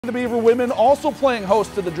The Beaver women also playing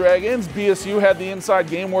host to the Dragons. BSU had the inside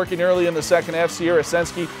game working early in the second half. Sierra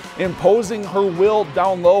Sensky imposing her will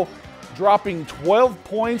down low, dropping 12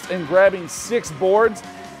 points and grabbing 6 boards.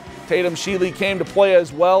 Tatum Sheely came to play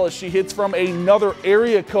as well as she hits from another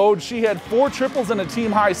area code. She had 4 triples and a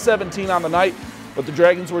team high 17 on the night, but the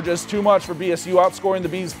Dragons were just too much for BSU, outscoring the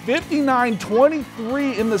Bees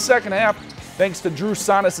 59-23 in the second half, thanks to Drew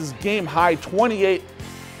Sonis' game high 28.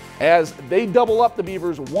 as they double up the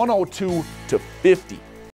Beavers 102-50.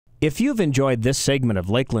 If you've enjoyed this segment of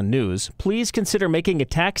Lakeland News, please consider making a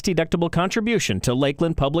tax-deductible contribution to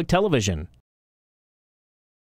Lakeland Public Television.